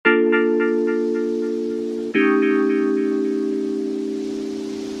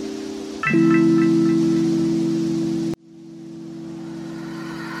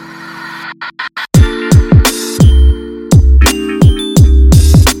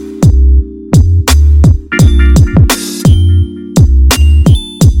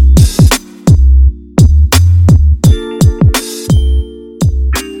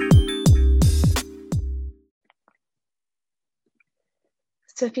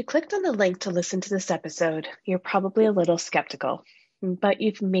So, if you clicked on the link to listen to this episode, you're probably a little skeptical, but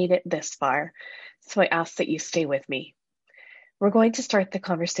you've made it this far. So, I ask that you stay with me. We're going to start the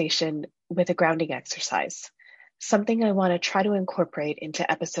conversation with a grounding exercise, something I want to try to incorporate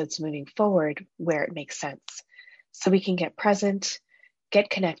into episodes moving forward where it makes sense, so we can get present,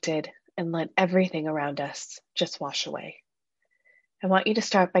 get connected, and let everything around us just wash away. I want you to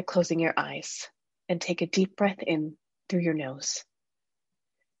start by closing your eyes and take a deep breath in through your nose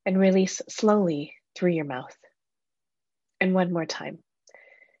and release slowly through your mouth. And one more time.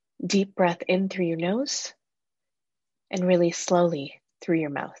 Deep breath in through your nose and release slowly through your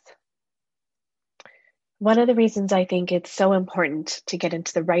mouth. One of the reasons I think it's so important to get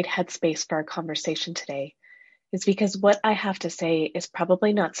into the right headspace for our conversation today is because what I have to say is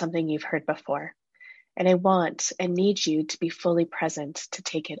probably not something you've heard before, and I want and need you to be fully present to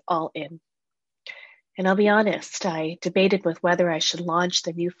take it all in. And I'll be honest, I debated with whether I should launch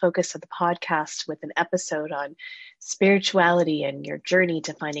the new focus of the podcast with an episode on spirituality and your journey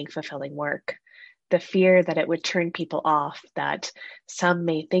to finding fulfilling work. The fear that it would turn people off, that some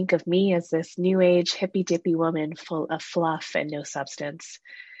may think of me as this new age hippy dippy woman full of fluff and no substance.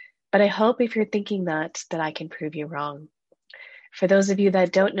 But I hope if you're thinking that I can prove you wrong. For those of you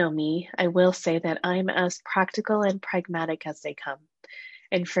that don't know me, I will say that I'm as practical and pragmatic as they come.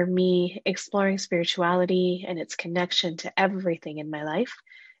 And for me, exploring spirituality and its connection to everything in my life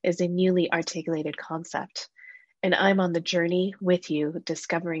is a newly articulated concept. And I'm on the journey with you,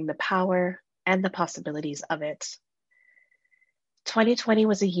 discovering the power and the possibilities of it. 2020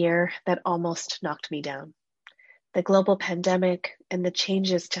 was a year that almost knocked me down. The global pandemic and the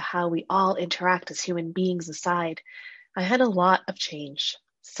changes to how we all interact as human beings aside, I had a lot of change.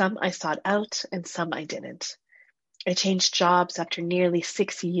 Some I sought out and some I didn't. I changed jobs after nearly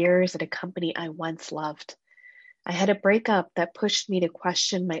 6 years at a company I once loved. I had a breakup that pushed me to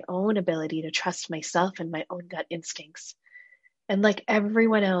question my own ability to trust myself and my own gut instincts. And like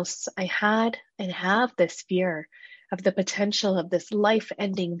everyone else, I had and have this fear of the potential of this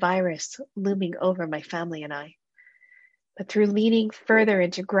life-ending virus looming over my family and I. But through leaning further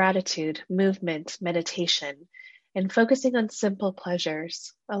into gratitude, movement, meditation, and focusing on simple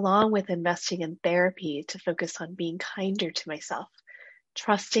pleasures, along with investing in therapy to focus on being kinder to myself,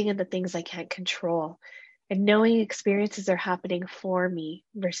 trusting in the things I can't control, and knowing experiences are happening for me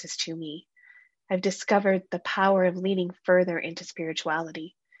versus to me, I've discovered the power of leaning further into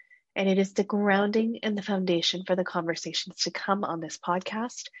spirituality. And it is the grounding and the foundation for the conversations to come on this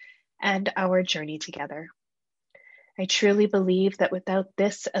podcast and our journey together. I truly believe that without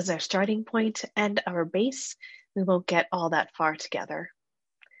this as our starting point and our base, we won't get all that far together.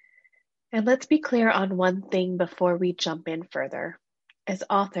 And let's be clear on one thing before we jump in further. As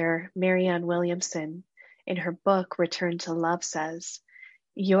author Marianne Williamson, in her book Return to Love, says,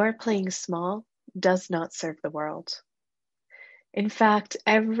 "Your playing small does not serve the world." In fact,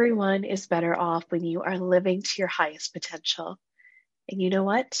 everyone is better off when you are living to your highest potential. And you know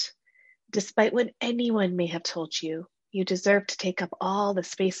what? Despite what anyone may have told you, you deserve to take up all the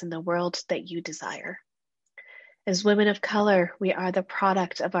space in the world that you desire. As women of color, we are the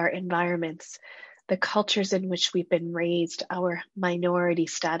product of our environments, the cultures in which we've been raised, our minority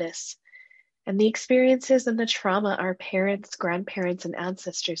status, and the experiences and the trauma our parents, grandparents, and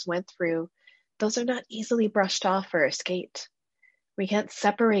ancestors went through. Those are not easily brushed off or escaped. We can't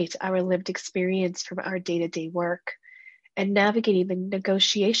separate our lived experience from our day-to-day work, and navigating the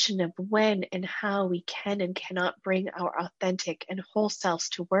negotiation of when and how we can and cannot bring our authentic and whole selves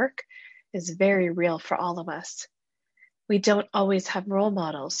to work is very real for all of us. We don't always have role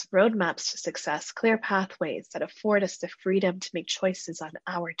models, roadmaps to success, clear pathways that afford us the freedom to make choices on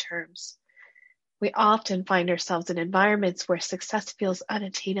our terms. We often find ourselves in environments where success feels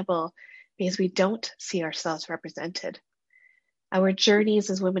unattainable because we don't see ourselves represented. Our journeys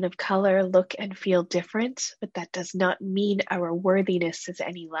as women of color look and feel different, but that does not mean our worthiness is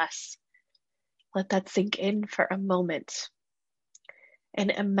any less. Let that sink in for a moment. And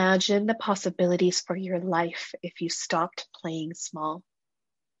imagine the possibilities for your life if you stopped playing small.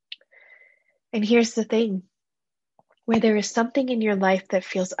 And here's the thing. Where there is something in your life that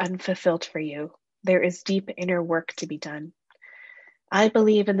feels unfulfilled for you, there is deep inner work to be done. I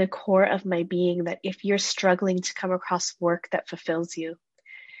believe in the core of my being that if you're struggling to come across work that fulfills you,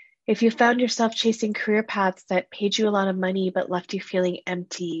 if you found yourself chasing career paths that paid you a lot of money but left you feeling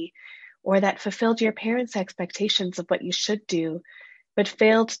empty, or that fulfilled your parents' expectations of what you should do, but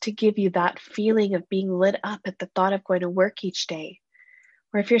failed to give you that feeling of being lit up at the thought of going to work each day,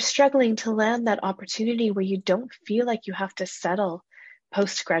 or if you're struggling to land that opportunity where you don't feel like you have to settle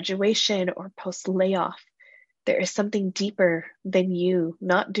post-graduation or post-layoff, There is something deeper than you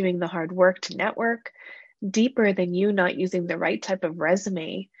not doing the hard work to network, deeper than you not using the right type of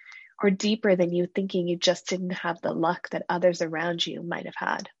resume, or deeper than you thinking you just didn't have the luck that others around you might have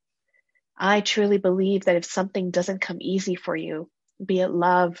had. I truly believe that if something doesn't come easy for you, be it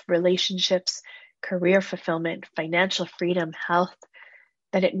love, relationships, career fulfillment, financial freedom, health,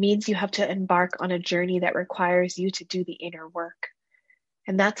 that it means you have to embark on a journey that requires you to do the inner work.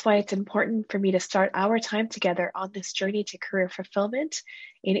 And that's why it's important for me to start our time together on this journey to career fulfillment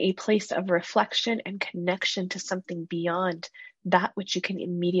in a place of reflection and connection to something beyond that which you can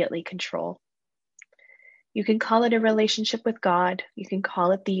immediately control. You can call it a relationship with God, you can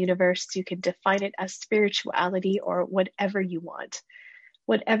call it the universe, you can define it as spirituality or whatever you want.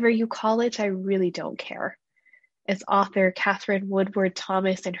 Whatever you call it, I really don't care. As author Catherine Woodward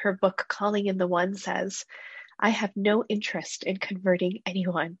Thomas in her book Calling in the One says, I have no interest in converting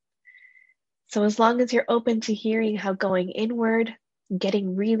anyone. So as long as you're open to hearing how going inward,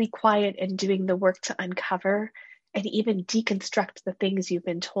 getting really quiet and doing the work to uncover and even deconstruct the things you've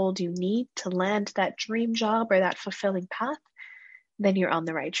been told you need to land that dream job or that fulfilling path, then you're on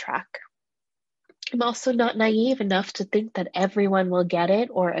the right track. I'm also not naive enough to think that everyone will get it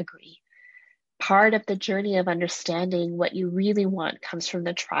or agree. Part of the journey of understanding what you really want comes from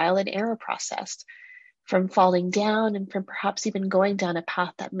the trial and error process, from falling down and from perhaps even going down a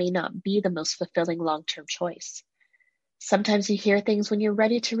path that may not be the most fulfilling long-term choice. Sometimes you hear things when you're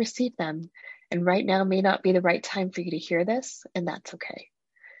ready to receive them, and right now may not be the right time for you to hear this, and that's okay.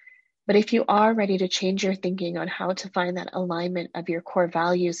 But if you are ready to change your thinking on how to find that alignment of your core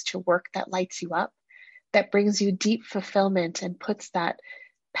values to work that lights you up, that brings you deep fulfillment and puts that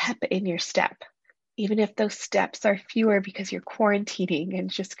pep in your step, even if those steps are fewer because you're quarantining and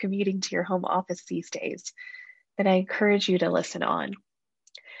just commuting to your home office these days, then I encourage you to listen on.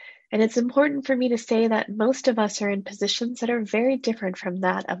 And it's important for me to say that most of us are in positions that are very different from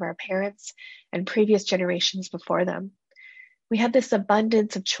that of our parents and previous generations before them. We have this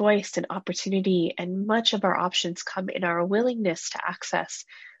abundance of choice and opportunity, and much of our options come in our willingness to access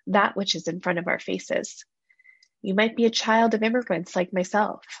that which is in front of our faces. You might be a child of immigrants like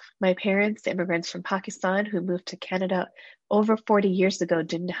myself. My parents, immigrants from Pakistan who moved to Canada over 40 years ago,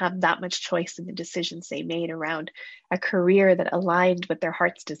 didn't have that much choice in the decisions they made around a career that aligned with their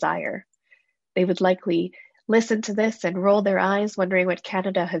heart's desire. They would likely listen to this and roll their eyes, wondering what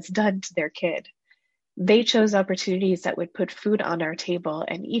Canada has done to their kid. They chose opportunities that would put food on our table,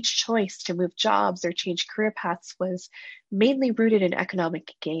 and each choice to move jobs or change career paths was mainly rooted in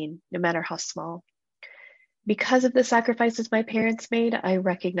economic gain, no matter how small. Because of the sacrifices my parents made, I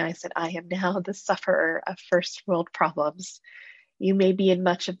recognize that I am now the sufferer of first world problems. You may be in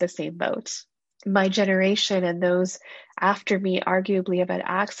much of the same boat. My generation and those after me arguably have had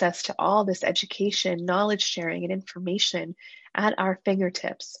access to all this education, knowledge sharing, and information at our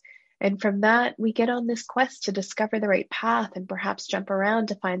fingertips. And from that, we get on this quest to discover the right path and perhaps jump around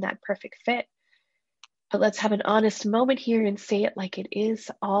to find that perfect fit. But let's have an honest moment here and say it like it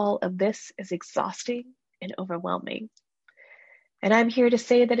is. All of this is exhausting and overwhelming. And I'm here to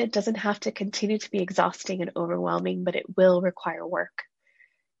say that it doesn't have to continue to be exhausting and overwhelming, but it will require work.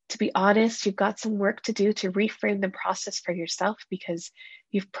 To be honest, you've got some work to do to reframe the process for yourself because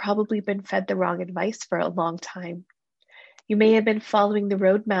you've probably been fed the wrong advice for a long time. You may have been following the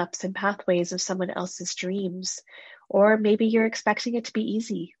roadmaps and pathways of someone else's dreams, or maybe you're expecting it to be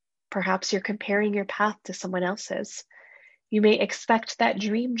easy. Perhaps you're comparing your path to someone else's. You may expect that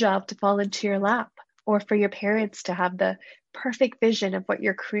dream job to fall into your lap, or for your parents to have the perfect vision of what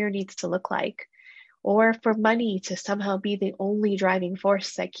your career needs to look like, or for money to somehow be the only driving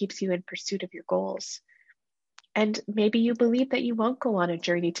force that keeps you in pursuit of your goals. And maybe you believe that you won't go on a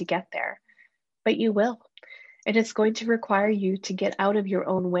journey to get there, but you will. And it's going to require you to get out of your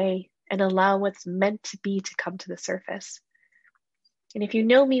own way and allow what's meant to be to come to the surface. And if you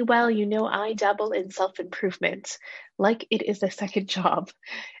know me well, you know I dabble in self-improvement like it is a second job.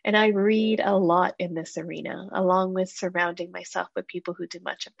 And I read a lot in this arena, along with surrounding myself with people who do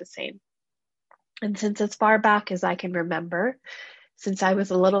much of the same. And since as far back as I can remember, since I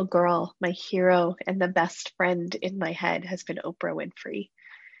was a little girl, my hero and the best friend in my head has been Oprah Winfrey,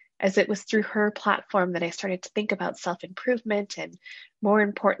 as it was through her platform that I started to think about self-improvement and, more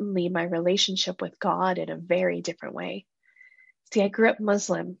importantly, my relationship with God in a very different way. See, I grew up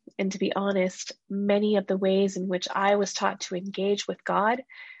Muslim, and to be honest, many of the ways in which I was taught to engage with God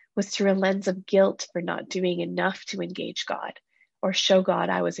was through a lens of guilt for not doing enough to engage God or show God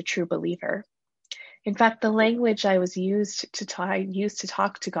I was a true believer. In fact, the language I was used to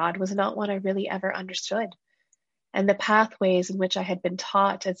talk to God was not one I really ever understood. And the pathways in which I had been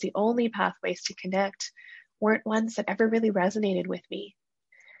taught as the only pathways to connect weren't ones that ever really resonated with me.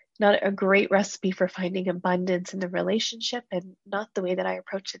 Not a great recipe for finding abundance in the relationship, and not the way that I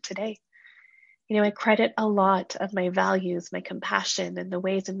approach it today. I credit a lot of my values, my compassion, and the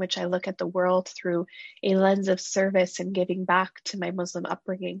ways in which I look at the world through a lens of service and giving back to my Muslim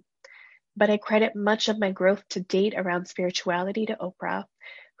upbringing. But I credit much of my growth to date around spirituality to Oprah,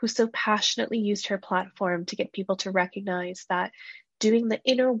 who so passionately used her platform to get people to recognize that doing the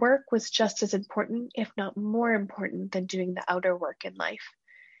inner work was just as important, if not more important, than doing the outer work in life.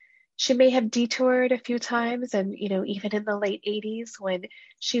 She may have detoured a few times, and even in the late 80s, when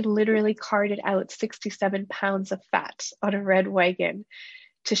she literally carted out 67 pounds of fat on a red wagon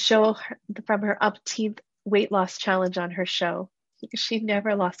to show from her upteenth weight loss challenge on her show. She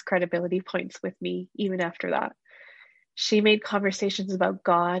never lost credibility points with me, even after that. She made conversations about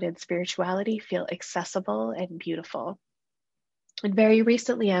God and spirituality feel accessible and beautiful. And very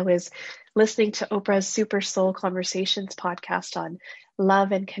recently, I was listening to Oprah's Super Soul Conversations podcast on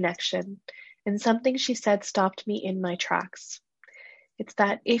love and connection, and something she said stopped me in my tracks. It's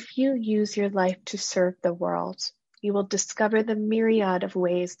that if you use your life to serve the world, you will discover the myriad of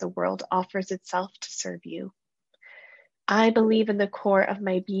ways the world offers itself to serve you. I believe in the core of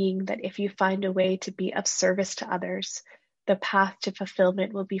my being that if you find a way to be of service to others, the path to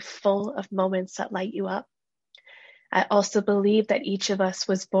fulfillment will be full of moments that light you up. I also believe that each of us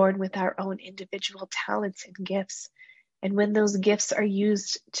was born with our own individual talents and gifts. And when those gifts are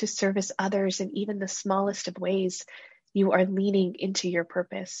used to service others in even the smallest of ways, you are leaning into your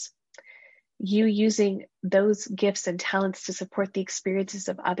purpose. You using those gifts and talents to support the experiences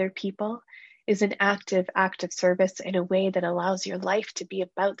of other people is an active act of service in a way that allows your life to be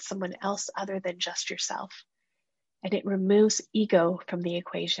about someone else other than just yourself. And it removes ego from the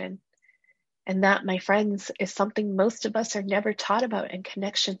equation. And that, my friends, is something most of us are never taught about in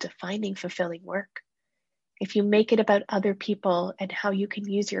connection to finding fulfilling work. If you make it about other people and how you can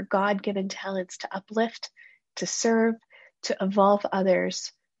use your God-given talents to uplift, to serve, to evolve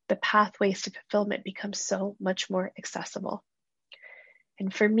others, the pathways to fulfillment become so much more accessible.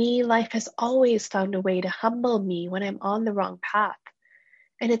 And for me, life has always found a way to humble me when I'm on the wrong path.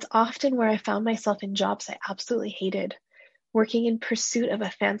 And it's often where I found myself in jobs I absolutely hated, working in pursuit of a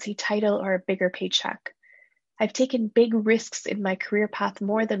fancy title or a bigger paycheck. I've taken big risks in my career path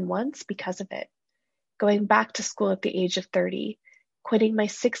more than once because of it. Going back to school at the age of 30, quitting my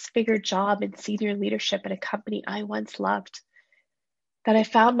 6-figure job in senior leadership at a company I once loved, that I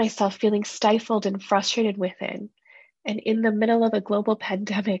found myself feeling stifled and frustrated within, and in the middle of a global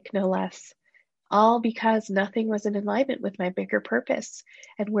pandemic, no less. All because nothing was in alignment with my bigger purpose,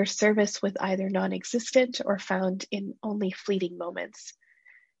 and where service was either non-existent or found in only fleeting moments.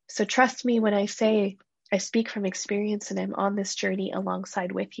 So trust me when I say I speak from experience and I'm on this journey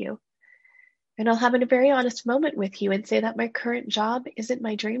alongside with you. And I'll have a very honest moment with you and say that my current job isn't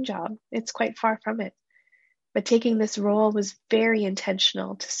my dream job. It's quite far from it. But taking this role was very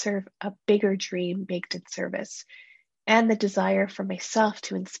intentional to serve a bigger dream baked in service, and the desire for myself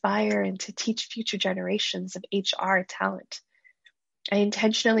to inspire and to teach future generations of HR talent. I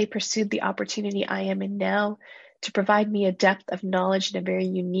intentionally pursued the opportunity I am in now to provide me a depth of knowledge in a very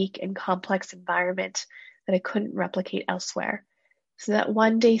unique and complex environment that I couldn't replicate elsewhere, so that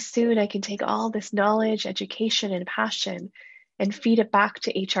one day soon I can take all this knowledge, education, and passion and feed it back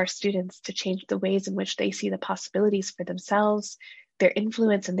to HR students to change the ways in which they see the possibilities for themselves, their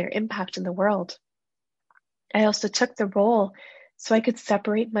influence, and their impact in the world. I also took the role so I could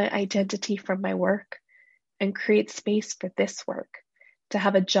separate my identity from my work and create space for this work, to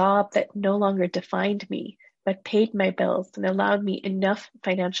have a job that no longer defined me, but paid my bills and allowed me enough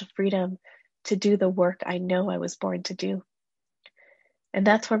financial freedom to do the work I know I was born to do. And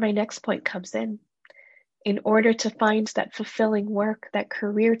that's where my next point comes in. In order to find that fulfilling work, that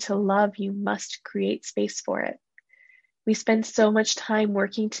career to love, you must create space for it. We spend so much time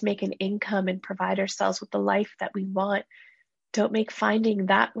working to make an income and provide ourselves with the life that we want. Don't make finding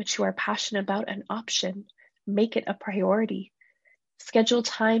that which you are passionate about an option. Make it a priority. Schedule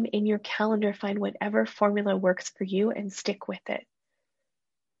time in your calendar, find whatever formula works for you and stick with it.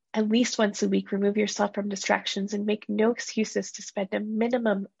 At least once a week, remove yourself from distractions and make no excuses to spend a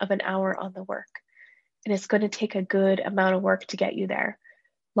minimum of an hour on the work. And it's going to take a good amount of work to get you there.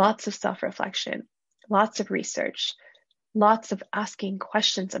 Lots of self-reflection, lots of research, lots of asking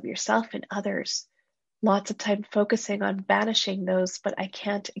questions of yourself and others, lots of time focusing on banishing those "but I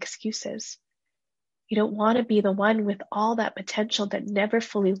can't" excuses. You don't want to be the one with all that potential that never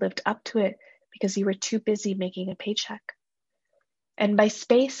fully lived up to it because you were too busy making a paycheck. And by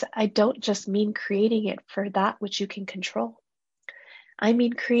space, I don't just mean creating it for that which you can control. I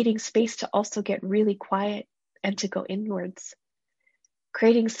mean creating space to also get really quiet and to go inwards,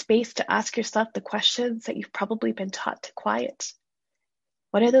 creating space to ask yourself the questions that you've probably been taught to quiet.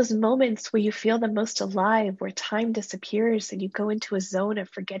 What are those moments where you feel the most alive, where time disappears and you go into a zone of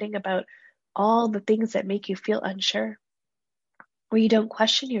forgetting about all the things that make you feel unsure, where you don't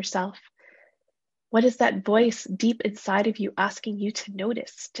question yourself? What is that voice deep inside of you asking you to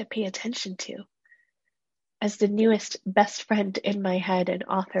notice, to pay attention to? As the newest best friend in my head and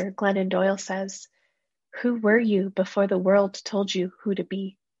author Glennon Doyle says, who were you before the world told you who to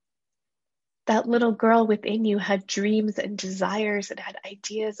be? That little girl within you had dreams and desires and had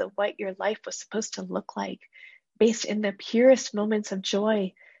ideas of what your life was supposed to look like, based in the purest moments of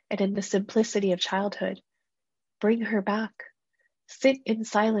joy and in the simplicity of childhood. Bring her back. Sit in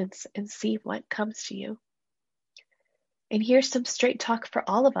silence and see what comes to you. And here's some straight talk for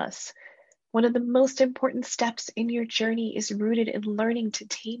all of us. One of the most important steps in your journey is rooted in learning to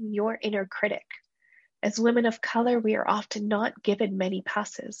tame your inner critic. As women of color, we are often not given many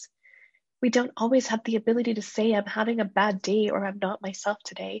passes. We don't always have the ability to say, I'm having a bad day or I'm not myself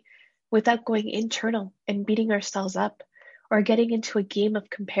today, without going internal and beating ourselves up or getting into a game of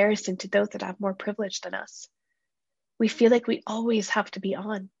comparison to those that have more privilege than us. We feel like we always have to be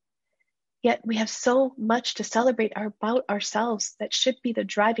on. Yet we have so much to celebrate about ourselves that should be the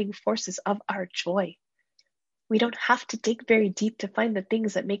driving forces of our joy. We don't have to dig very deep to find the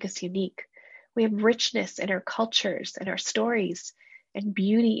things that make us unique. We have richness in our cultures and our stories, and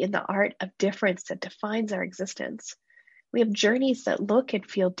beauty in the art of difference that defines our existence. We have journeys that look and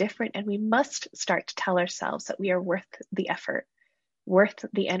feel different, and we must start to tell ourselves that we are worth the effort, worth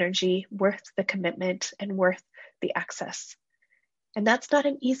the energy, worth the commitment, and worth the access. And that's not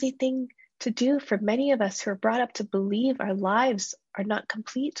an easy thing to do for many of us who are brought up to believe our lives are not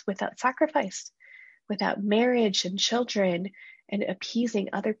complete without sacrifice, without marriage and children and appeasing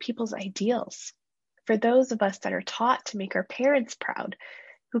other people's ideals. For those of us that are taught to make our parents proud,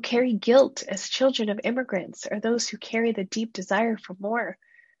 who carry guilt as children of immigrants, or those who carry the deep desire for more,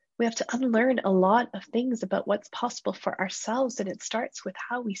 we have to unlearn a lot of things about what's possible for ourselves, and it starts with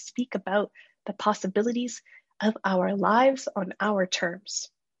how we speak about the possibilities of our lives on our terms.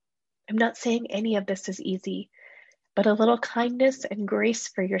 I'm not saying any of this is easy, but a little kindness and grace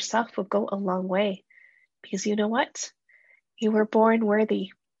for yourself will go a long way, because you know what? You were born worthy.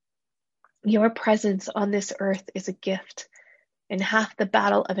 Your presence on this earth is a gift, and half the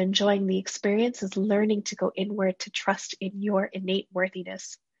battle of enjoying the experience is learning to go inward to trust in your innate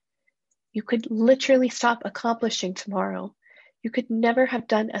worthiness. You could literally stop accomplishing tomorrow. You could never have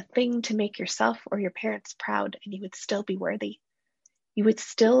done a thing to make yourself or your parents proud, and you would still be worthy. You would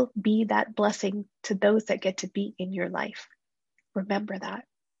still be that blessing to those that get to be in your life. Remember that.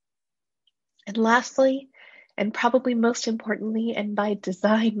 And lastly, and probably most importantly, and by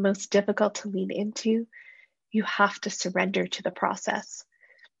design most difficult to lean into, you have to surrender to the process.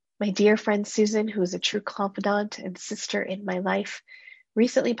 My dear friend Susan, who is a true confidant and sister in my life,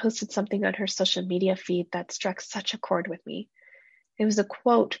 recently posted something on her social media feed that struck such a chord with me. It was a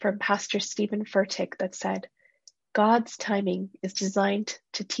quote from Pastor Stephen Furtick that said, God's timing is designed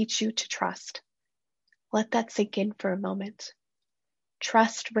to teach you to trust. Let that sink in for a moment.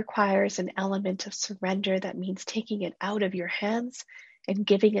 Trust requires an element of surrender that means taking it out of your hands and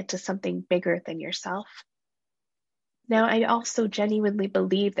giving it to something bigger than yourself. Now, I also genuinely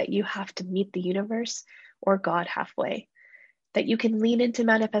believe that you have to meet the universe or God halfway, that you can lean into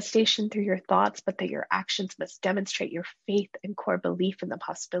manifestation through your thoughts, but that your actions must demonstrate your faith and core belief in the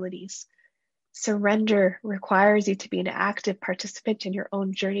possibilities. Surrender requires you to be an active participant in your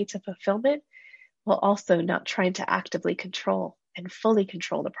own journey to fulfillment, while also not trying to actively control and fully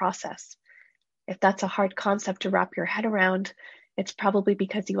control the process. If that's a hard concept to wrap your head around, it's probably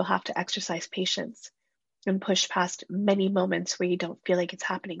because you will have to exercise patience and push past many moments where you don't feel like it's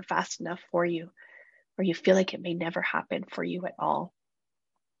happening fast enough for you, or you feel like it may never happen for you at all.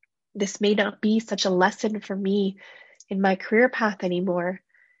 This may not be such a lesson for me in my career path anymore,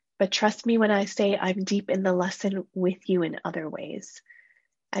 but trust me when I say I'm deep in the lesson with you in other ways.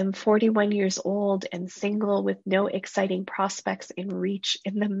 I'm 41 years old and single with no exciting prospects in reach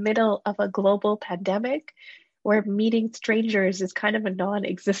in the middle of a global pandemic where meeting strangers is kind of a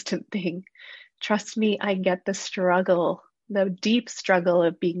non-existent thing. Trust me, I get the struggle, the deep struggle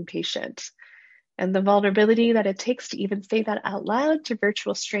of being patient, and the vulnerability that it takes to even say that out loud to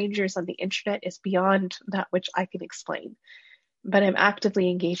virtual strangers on the internet is beyond that which I can explain. But I'm actively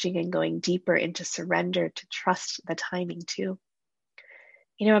engaging and going deeper into surrender to trust the timing too.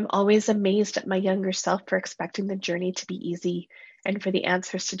 I'm always amazed at my younger self for expecting the journey to be easy and for the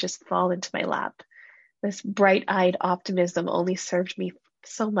answers to just fall into my lap. This bright-eyed optimism only served me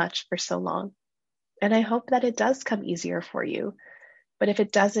so much for so long. And I hope that it does come easier for you. But if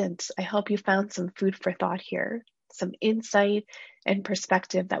it doesn't, I hope you found some food for thought here, some insight and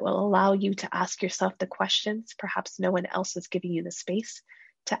perspective that will allow you to ask yourself the questions perhaps no one else is giving you the space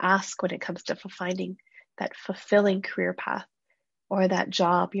to ask when it comes to finding that fulfilling career path or that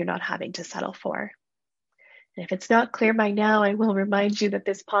job you're not having to settle for. And if it's not clear by now, I will remind you that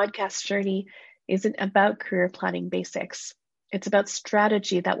this podcast journey isn't about career planning basics. It's about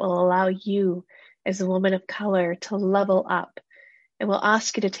strategy that will allow you as a woman of color to level up and will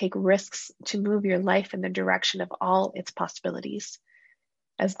ask you to take risks to move your life in the direction of all its possibilities.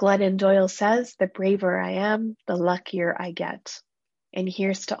 As Glennon Doyle says, the braver I am, the luckier I get. And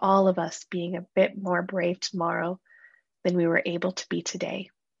here's to all of us being a bit more brave tomorrow than we were able to be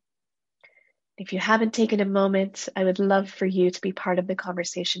today. If you haven't taken a moment, I would love for you to be part of the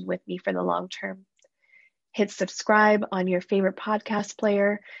conversation with me for the long term. Hit subscribe on your favorite podcast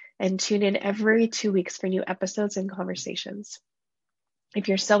player and tune in every 2 weeks for new episodes and conversations. If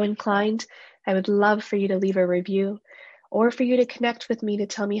you're so inclined, I would love for you to leave a review or for you to connect with me to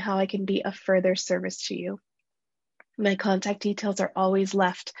tell me how I can be of further service to you. My contact details are always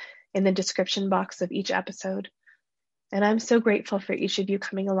left in the description box of each episode. And I'm so grateful for each of you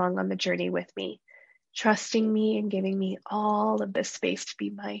coming along on the journey with me, trusting me and giving me all of this space to be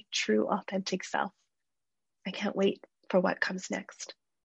my true, authentic self. I can't wait for what comes next.